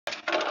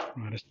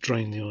Right, let's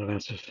drain the oil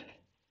out of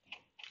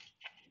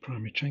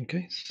primary chain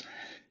case.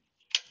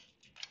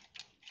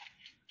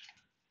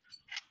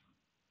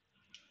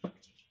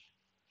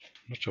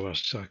 Not sure what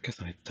else, I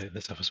guess I need to take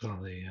this off as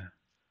well, the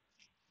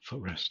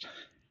footrest.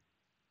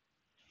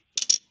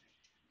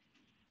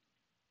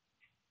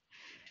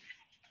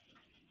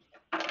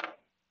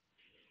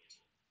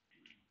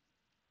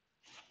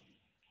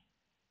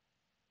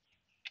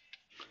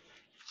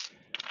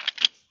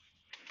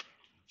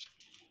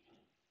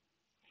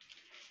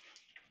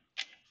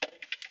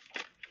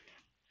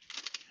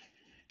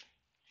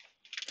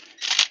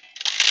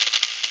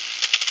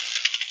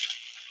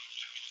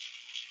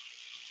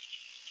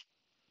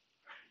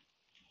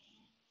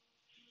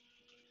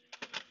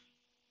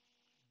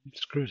 The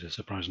screws are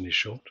surprisingly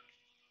short.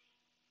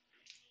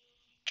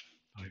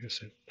 I guess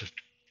they've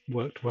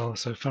worked well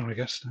so far, I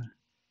guess.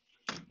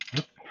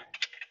 Yep.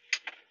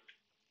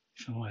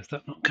 So why is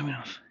that not coming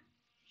off?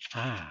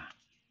 Ah,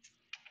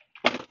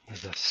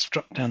 there's a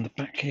strut down the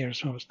back here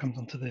as well, which comes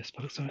onto this,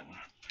 but looks like it.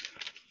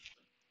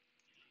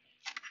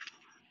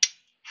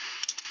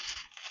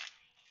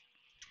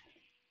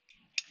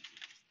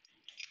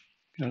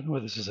 I don't know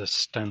whether this is a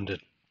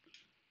standard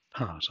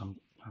part.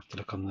 I have to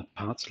look on the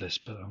parts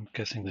list, but I'm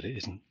guessing that it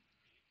isn't.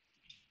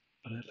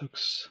 But it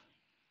looks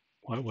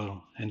quite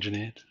well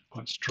engineered,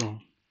 quite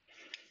strong.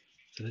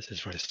 So this is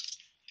very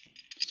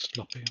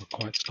sloppy, or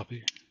quite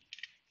sloppy.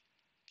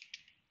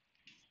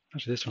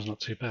 Actually, this one's not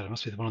too bad. It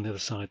must be the one on the other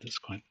side that's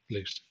quite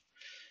loose.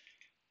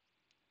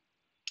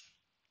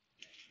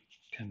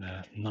 Again,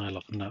 a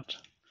nylock nut.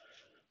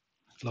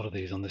 There's a lot of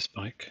these on this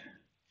bike.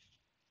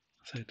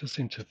 So it does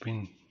seem to have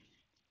been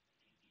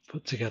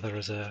put together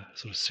as a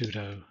sort of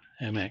pseudo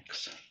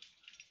MX,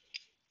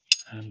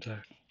 and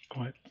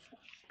quite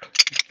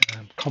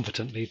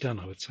competently done,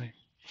 I would say.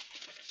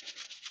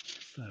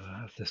 So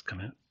how's this come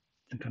out?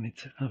 I think I need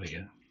to, there we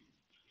go.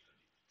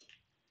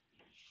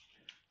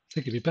 I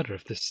think it'd be better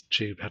if this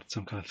tube had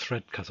some kind of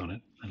thread cut on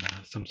it and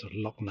some sort of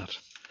lock nut.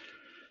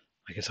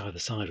 I guess either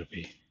side would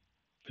be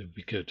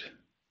good.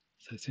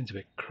 So it seems a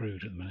bit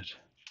crude at the minute,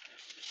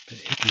 a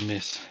bit hit and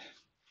miss.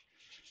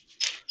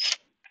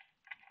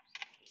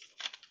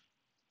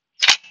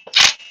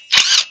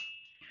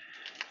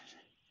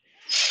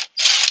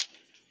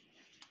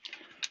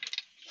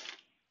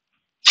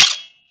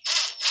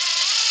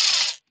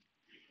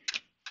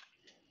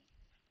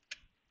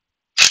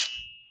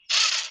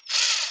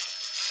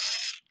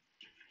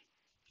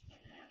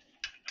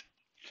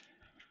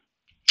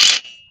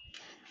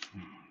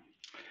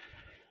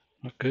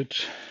 Not good.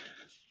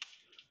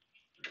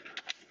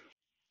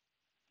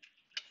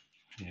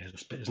 Yeah,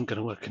 this bit isn't going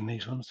to work in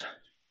these ones.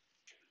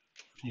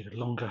 Need a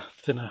longer,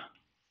 thinner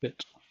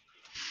bit.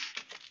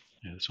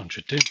 Yeah, this one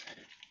should do.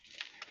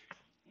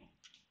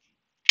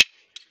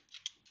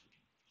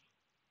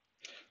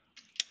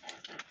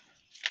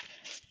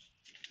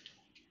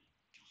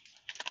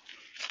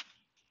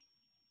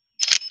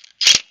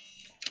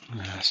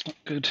 That's not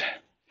good.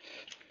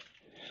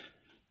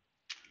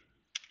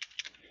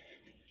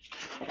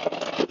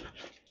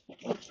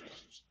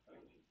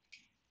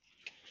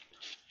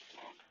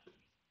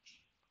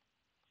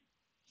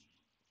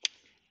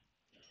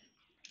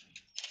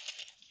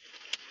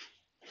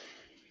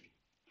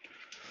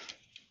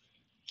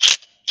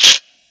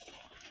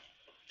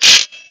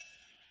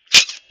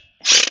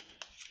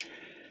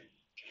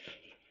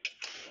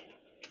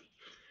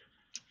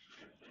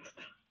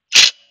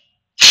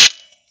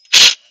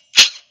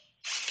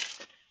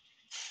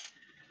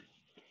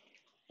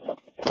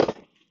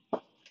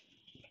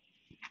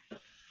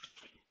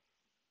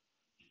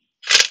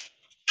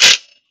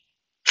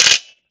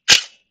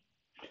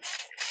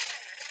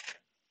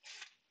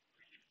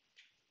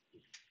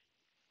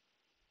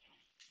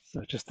 So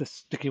just this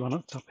sticky one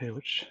up top here,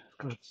 which has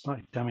got a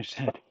slightly damaged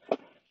head.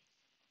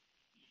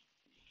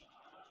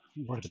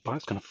 I'm worried the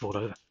bike's going to fall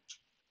over.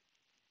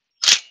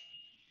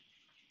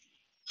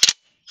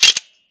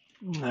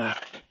 No.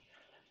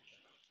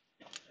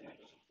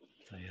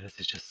 So yeah, this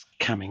is just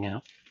camming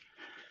out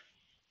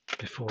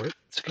before it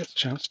gets a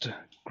chance to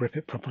grip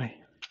it properly.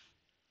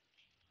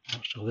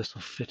 Not sure this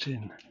will fit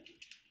in.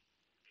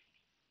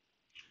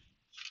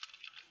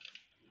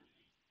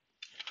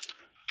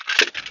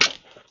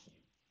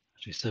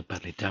 Actually, so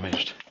badly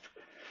damaged.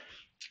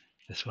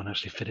 This won't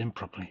actually fit in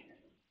properly.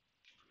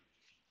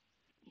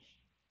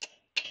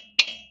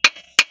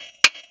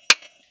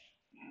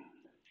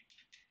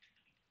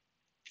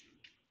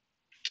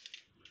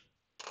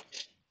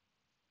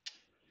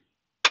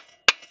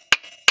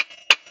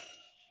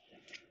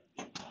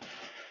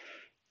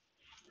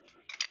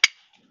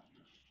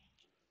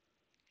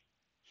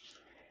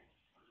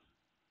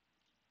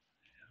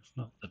 It's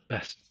not the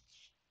best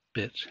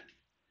bit.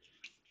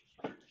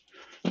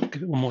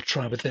 Give it one more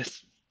try with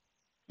this.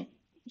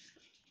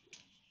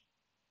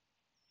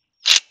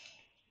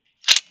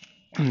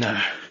 No.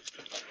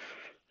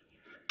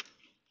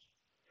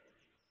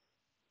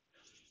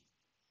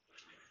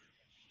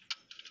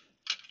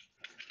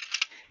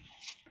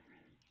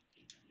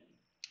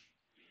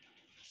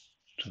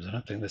 I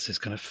don't think this is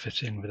going to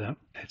fit in without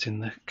hitting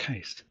the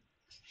case.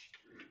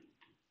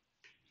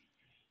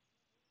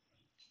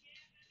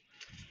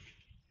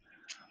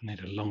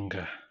 need a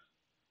longer.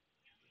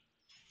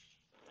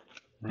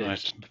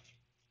 Right.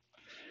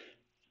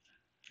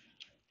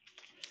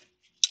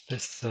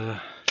 This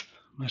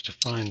managed to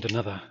find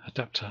another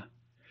adapter,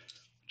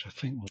 which I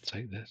think will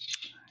take this.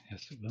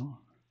 Yes, it will.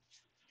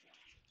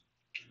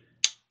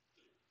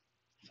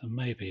 So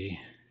maybe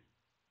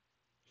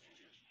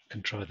I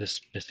can try this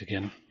bit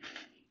again.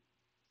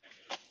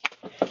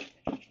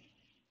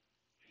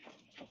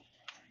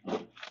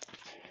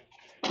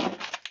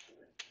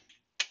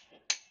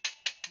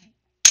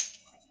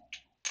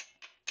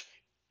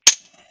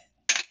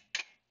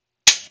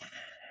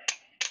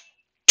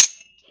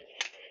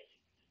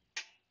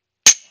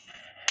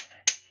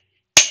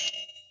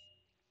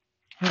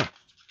 Ah,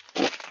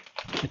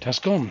 it has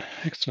gone.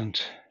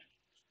 Excellent.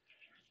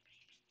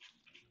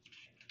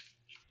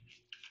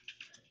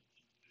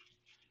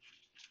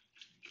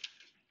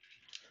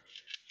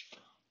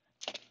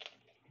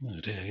 Oh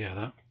dear,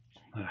 yeah,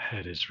 that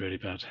head is really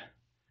bad.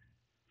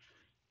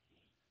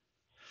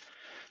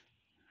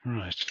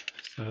 Right,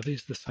 so are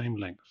these the same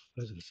length?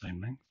 Those are the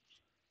same length.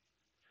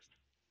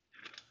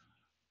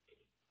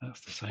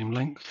 That's the same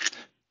length.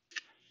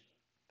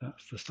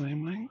 That's the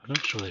same length. I'm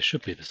not sure they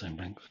should be the same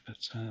length, but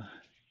certainly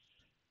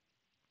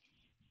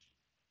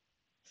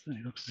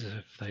looks as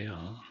if they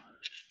are.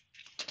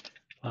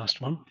 Last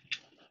one.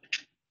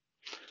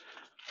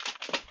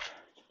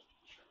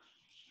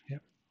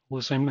 Yep, all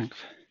the same length.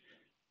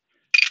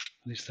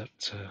 At least that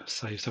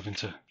saves having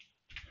to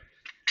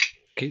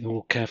keep them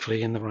all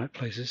carefully in the right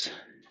places.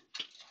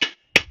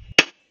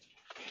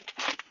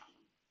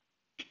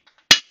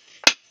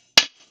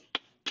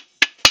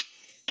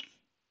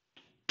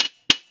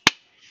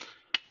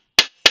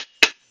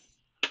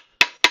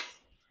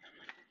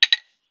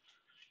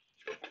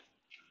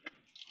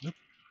 Yep.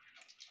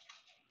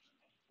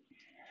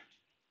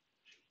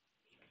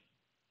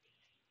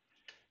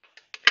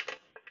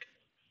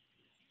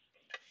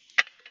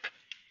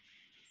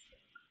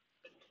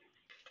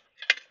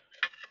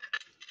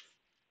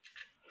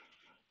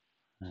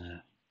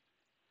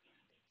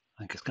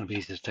 I think it's going to be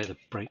easier to take the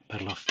brake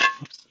pedal off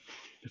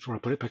before I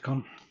put it back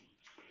on.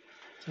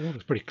 So that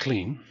looks pretty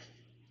clean.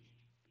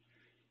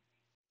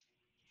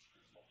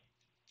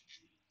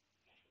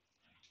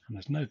 And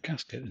there's no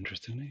gasket,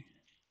 interestingly.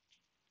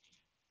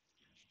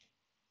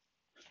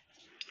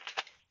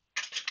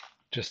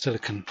 Just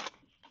silicone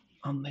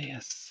on the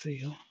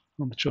seal,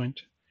 on the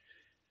joint.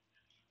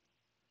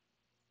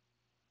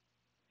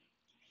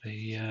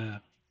 The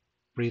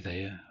breather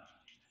here,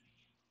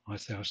 I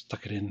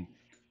stuck it in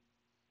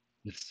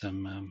with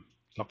some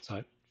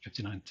Loctite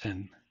 5910,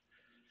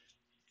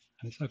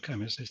 and it's okay. I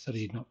mean, it's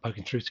steady, not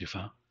poking through too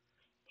far,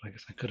 but I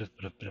guess I could have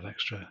put a bit of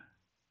extra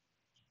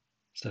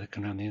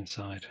silicone around the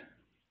inside.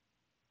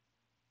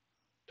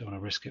 Don't want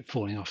to risk it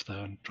falling off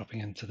though and dropping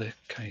into the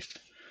case.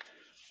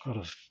 A lot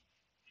of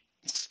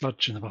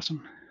sludge in the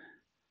bottom.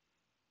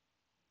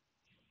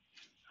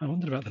 I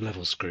wondered about the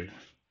level screw,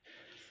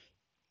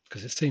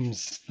 because it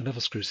seems the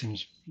level screw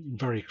seems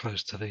very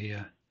close to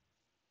the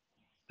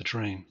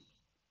drain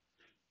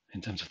in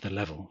terms of the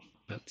level,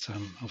 but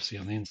obviously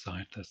on the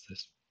inside there's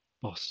this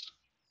boss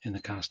in the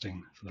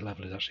casting, so the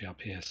level is actually up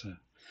here, so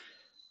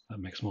that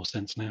makes more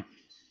sense now.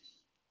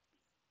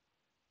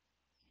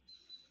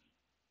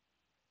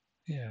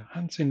 Yeah, I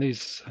hadn't seen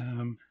these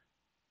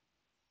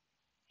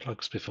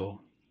plugs before.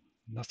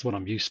 That's the one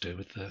I'm used to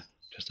with the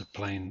just a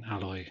plain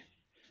alloy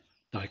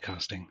die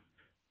casting.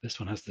 This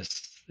one has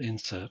this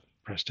insert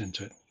pressed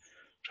into it,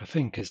 which I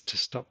think is to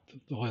stop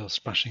the oil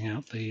splashing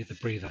out the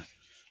breather,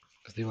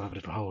 because they all have a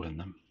little hole in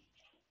them.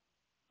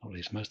 Or at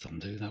least most of them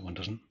do. That one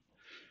doesn't.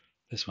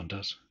 This one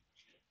does.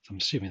 So I'm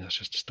assuming that's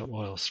just to stop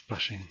oil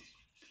splashing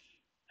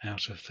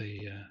out of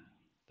the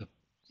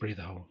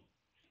breather hole.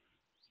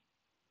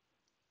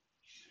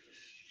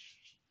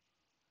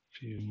 A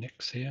few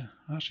nicks here.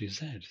 Actually,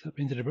 Z. Has that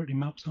been deliberately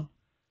marked on?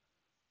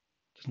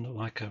 Doesn't look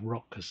like a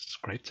rock has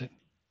scraped it.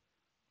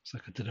 Looks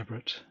like a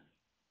deliberate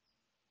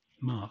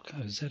mark.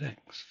 Oh, ZX.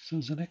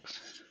 Is that ZX?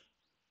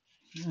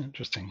 Yeah,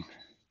 interesting.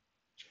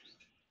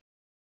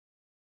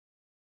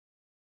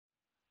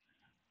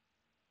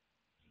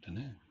 Don't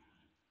know.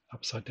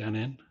 Upside down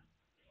in.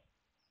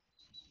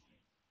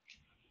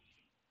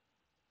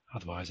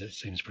 Otherwise, it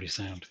seems pretty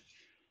sound.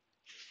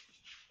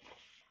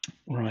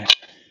 Right.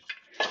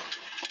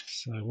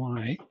 So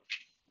why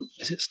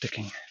is it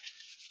sticking? Let's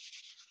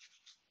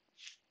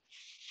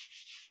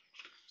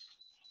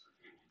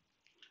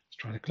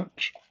try the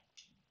clutch.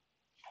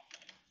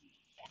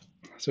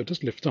 So it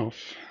does lift off.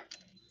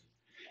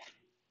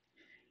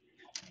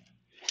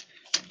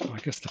 I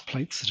guess the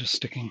plates are just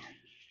sticking.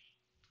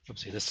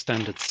 Obviously, the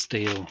standard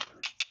steel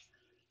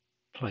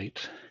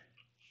plate,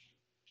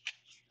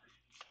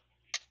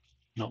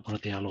 not one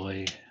of the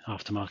alloy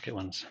aftermarket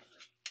ones.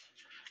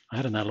 I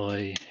had an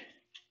alloy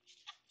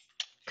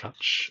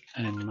clutch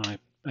in my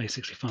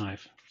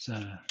A65. It's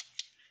an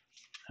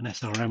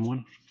SRM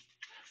one,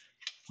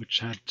 which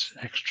had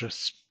extra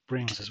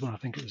springs as well. I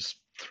think it was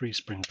 3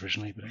 springs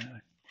originally, but it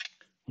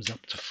was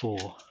up to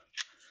 4,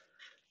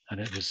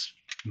 and it was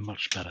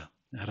much better.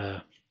 It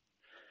had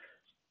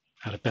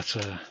had a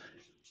better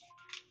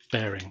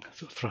bearing,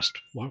 sort of thrust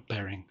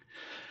bearing,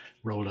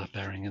 roller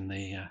bearing in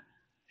the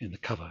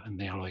cover, in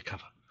the alloy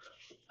cover,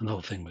 and the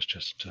whole thing was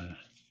just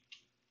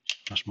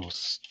much more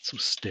sort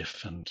of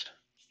stiff and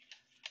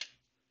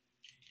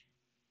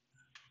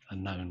a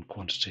known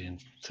quantity in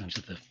terms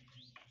of the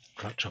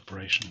clutch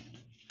operation,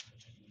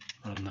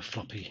 rather than the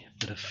floppy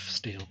bit of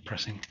steel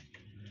pressing.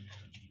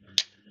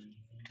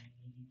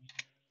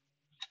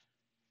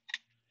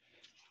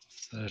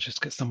 So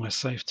just get somewhere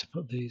safe to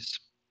put these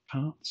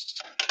parts.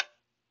 I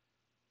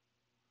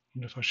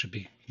wonder if I should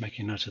be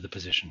making note of the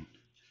position.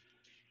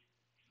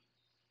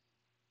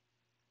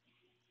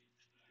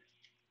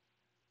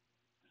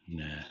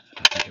 Nah, I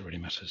don't think it really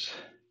matters.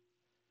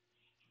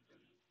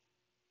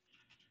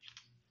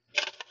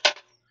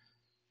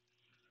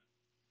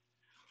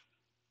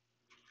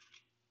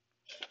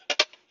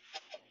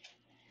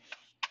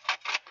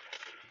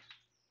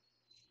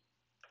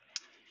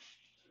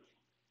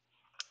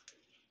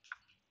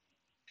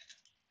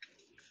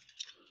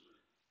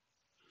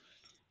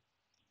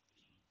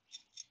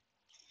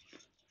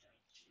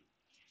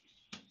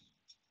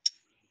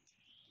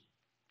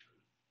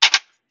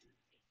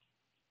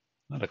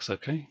 That looks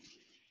okay.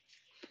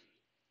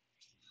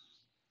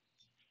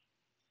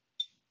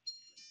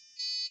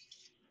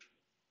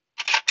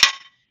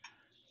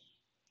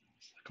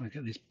 Can I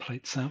get these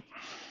plates out?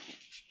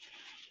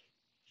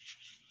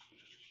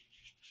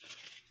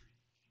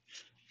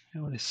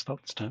 Yeah, well, these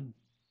spots don't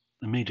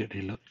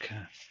immediately look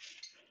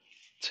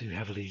too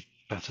heavily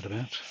battered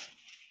about.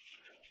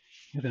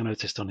 The thing I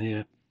noticed on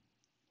here,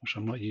 which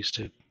I'm not used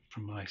to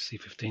from my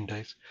C15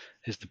 days,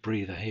 is the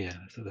breather here.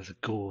 So there's a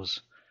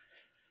gauze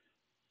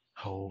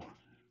hole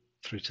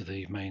through to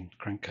the main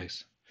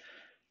crankcase.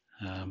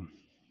 It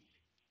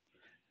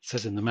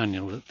says in the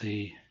manual that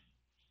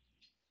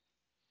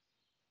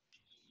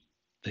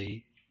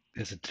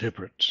there's a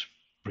deliberate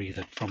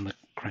breather from the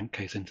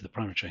crankcase into the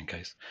primary chain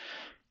case,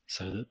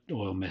 so that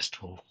oil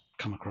mist will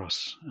come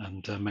across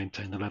and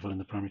maintain the level in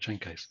the primary chain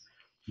case.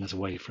 And there's a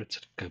way for it to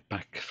go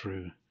back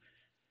through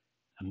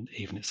and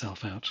even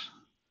itself out.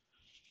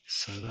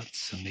 So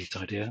that's a neat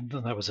idea. And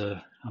that was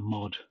a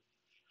mod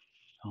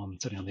on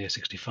certainly on the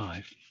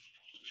A65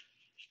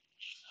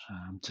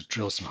 to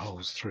drill some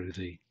holes through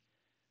the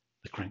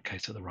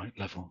crankcase at the right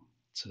level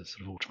to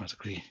sort of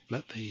automatically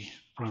let the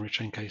primary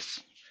chain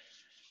case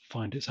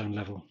find its own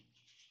level.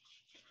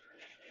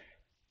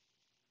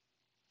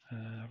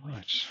 Right,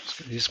 let's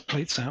get these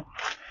plates out.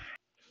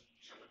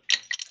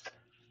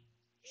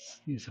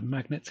 Use a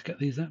magnet to get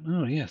these out.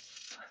 Oh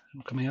yes,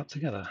 all coming out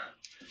together.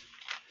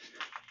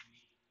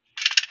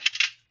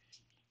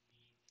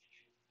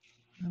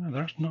 No,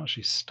 they're not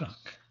actually stuck.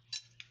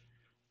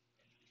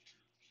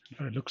 In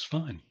fact, it looks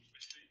fine.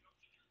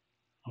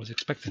 I was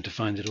expecting to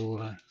find it all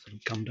sort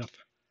of gummed up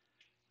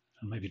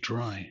and maybe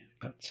dry,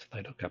 but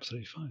they look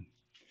absolutely fine.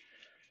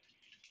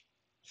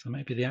 So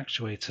maybe the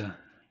actuator,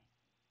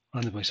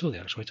 I we saw the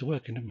actuator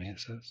working, didn't we?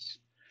 So it's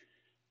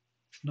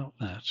not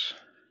that.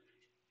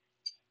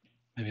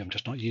 Maybe I'm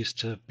just not used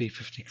to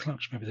B50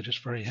 clutch. Maybe they're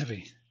just very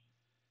heavy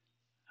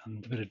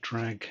and a bit of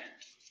drag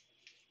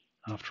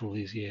after all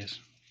these years.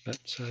 But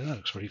that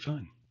looks really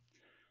fine.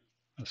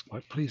 That's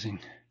quite pleasing.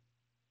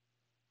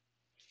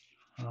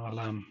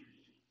 I'll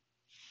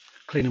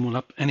clean them all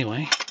up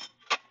anyway.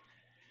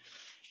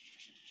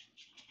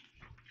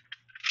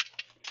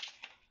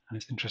 And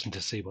it's interesting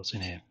to see what's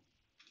in here.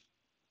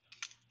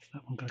 Is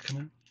that one going to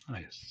come out? Oh,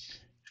 yes.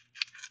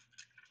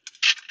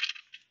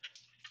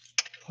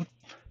 What?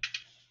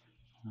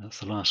 That's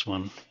the last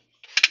one.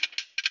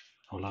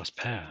 Or last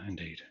pair,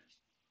 indeed.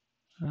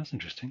 Oh, that's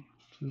interesting.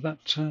 So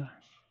that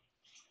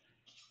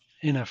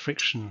inner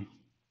friction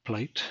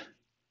plate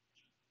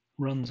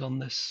runs on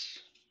this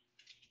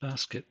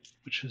basket,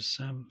 which has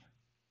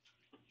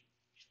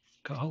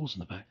got holes in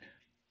the back.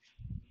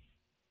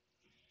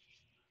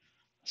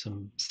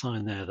 Some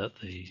sign there that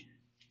the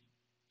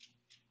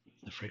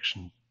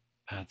friction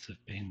pads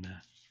have been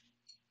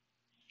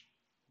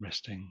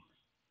resting.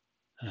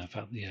 In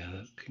fact, yeah,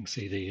 you can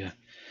see the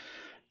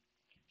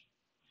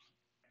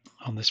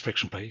on this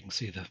friction plate, you can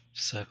see the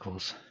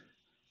circles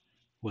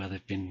where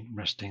they've been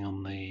resting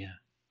on the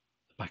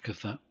back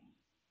of that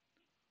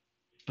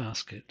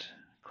basket,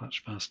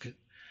 clutch basket.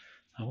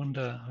 I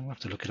wonder, I'm going to have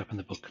to look it up in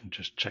the book and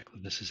just check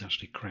that this is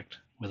actually correct,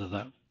 whether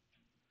that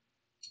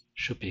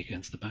should be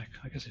against the back.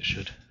 I guess it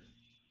should.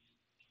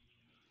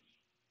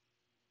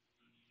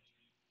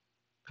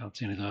 Can't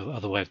see any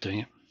other way of doing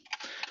it.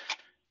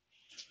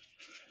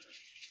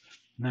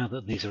 Now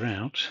that these are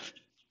out,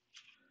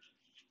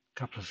 a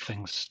couple of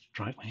things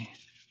strike me.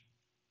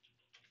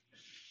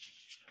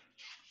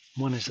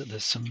 One is that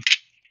there's some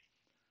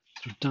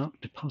sort of dark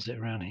deposit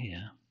around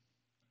here.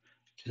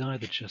 It's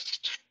either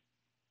just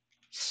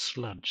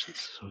sludge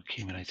that's sort of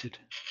accumulated,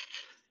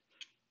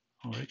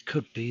 or it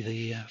could be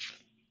the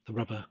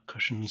rubber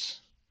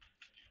cushions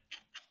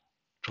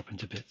dropping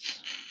to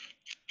bits.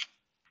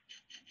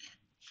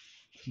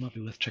 It might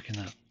be worth checking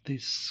that.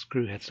 These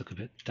screw heads look a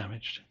bit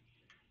damaged.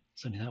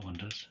 Certainly that one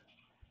does.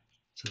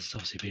 So it's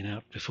obviously been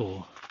out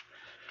before.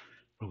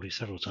 probably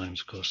several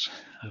times, of course,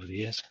 over the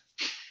years.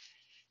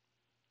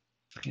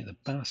 Looking at the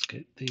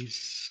basket, there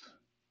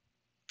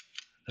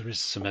is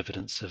some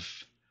evidence of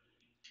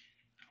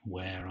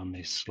wear on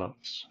these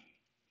slots.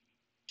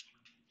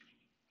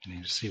 And you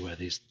can see where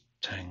these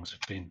tangs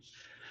have been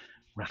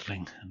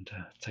rattling and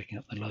taking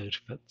up the load,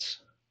 but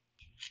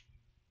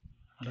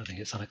I don't think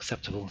it's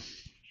unacceptable.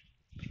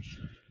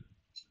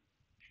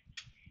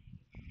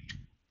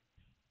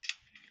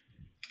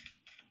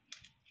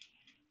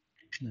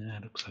 Yeah,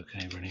 it looks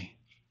okay, really.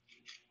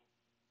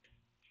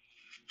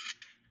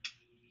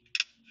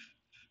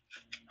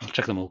 I'll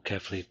check them all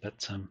carefully, but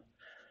it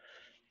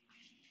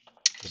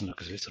doesn't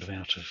look as if it's sort of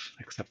out of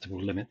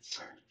acceptable limits.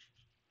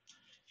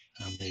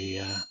 And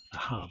the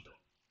hub,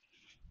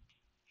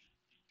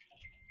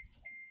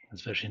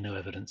 there's virtually no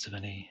evidence of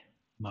any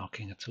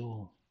marking at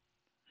all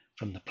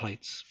from the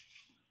plates.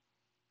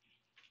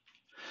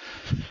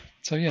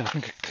 So yeah, I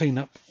think a clean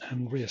up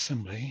and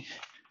reassembly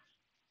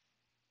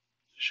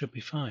should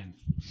be fine.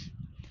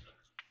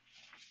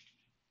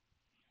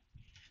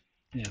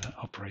 Yeah, that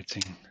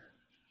operating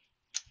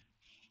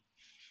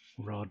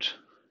rod,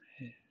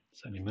 it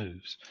certainly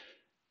moves.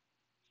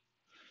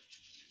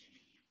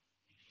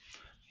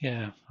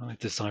 Yeah, I need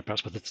to decide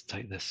perhaps whether to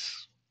take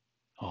this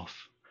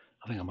off.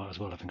 I think I might as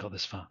well, having got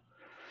this far.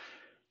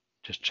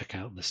 Just check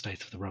out the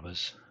state of the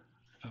rubbers.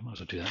 I might as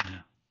well do that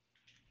now.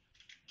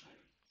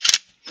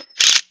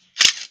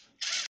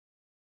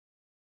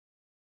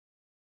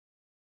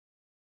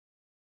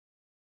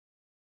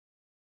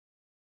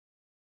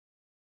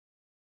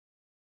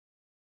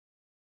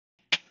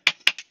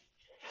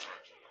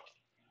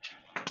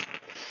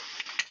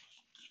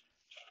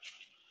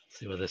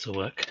 See whether this will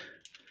work.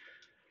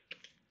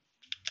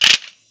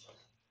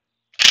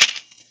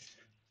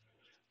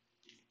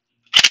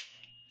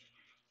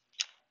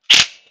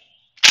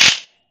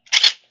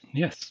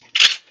 Yes.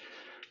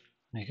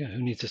 There you go.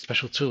 Who needs a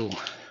special tool?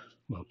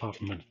 Well, apart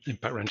from an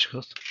impact wrench, of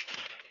course.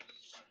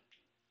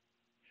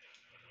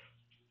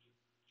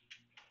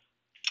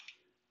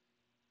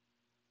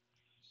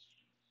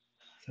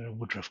 Is there a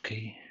Woodruff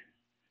key?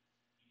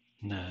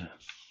 No.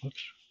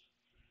 Whoops.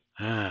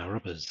 Ah,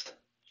 rubbers.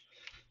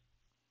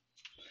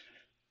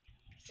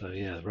 So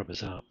yeah, the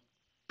rubbers are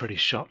pretty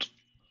shot.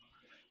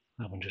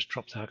 That one just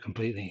dropped out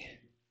completely.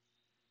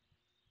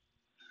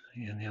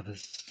 And the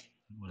others,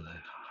 well,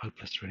 they're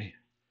hopeless, really.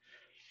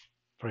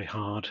 Very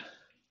hard.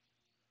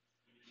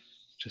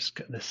 Just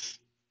get this.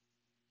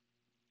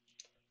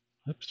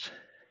 Oops.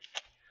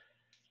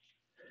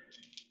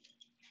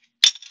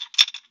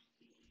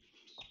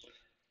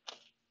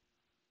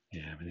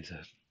 Yeah, I mean, these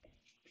are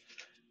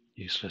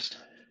useless.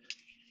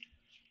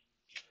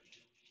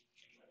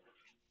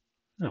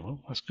 Oh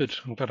well, that's good.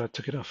 I'm glad I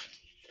took it off.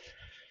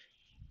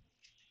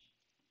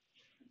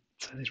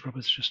 So these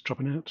rubbers are just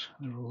dropping out.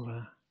 They're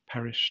all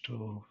perished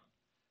or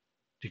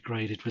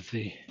degraded with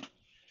the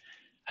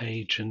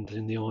age and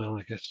in the oil,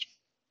 I guess.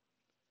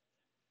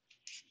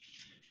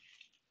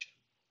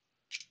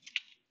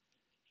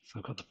 So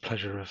I've got the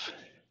pleasure of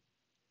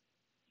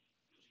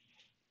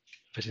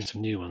fitting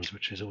some new ones,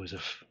 which is always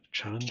a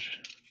challenge.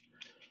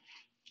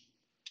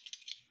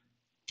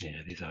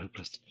 Yeah, these are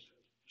hopeless.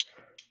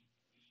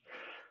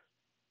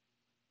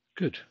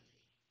 Good.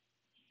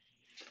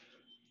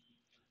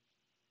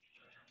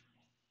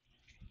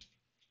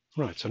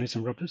 Right, so I need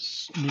some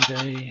rubbers.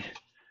 Maybe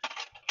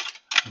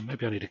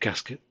I need a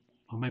gasket,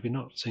 or maybe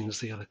not, seeing as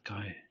the other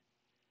guy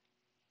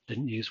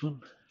didn't use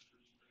one.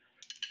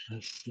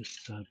 There's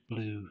this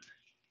blue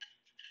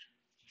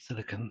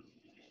silicone.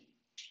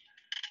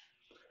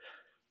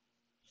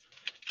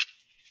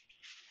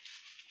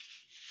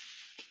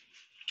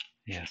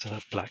 Yeah, so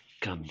that black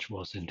gunge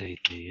was indeed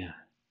the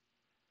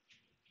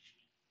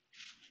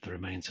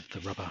remains of the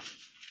rubber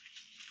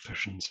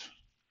cushions.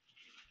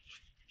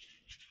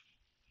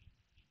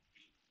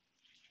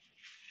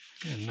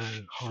 Yeah, no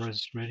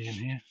horrors really in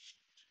here.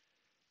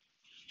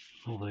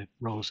 All the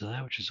rolls are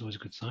there, which is always a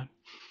good sign.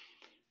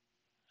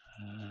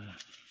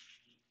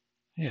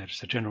 Yeah,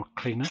 just a general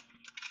clean-up.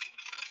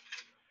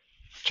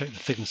 Check the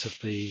thickness of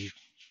the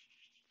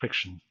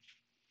friction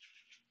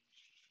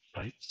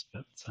plates,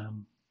 but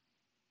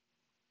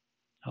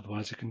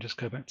otherwise it can just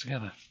go back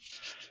together.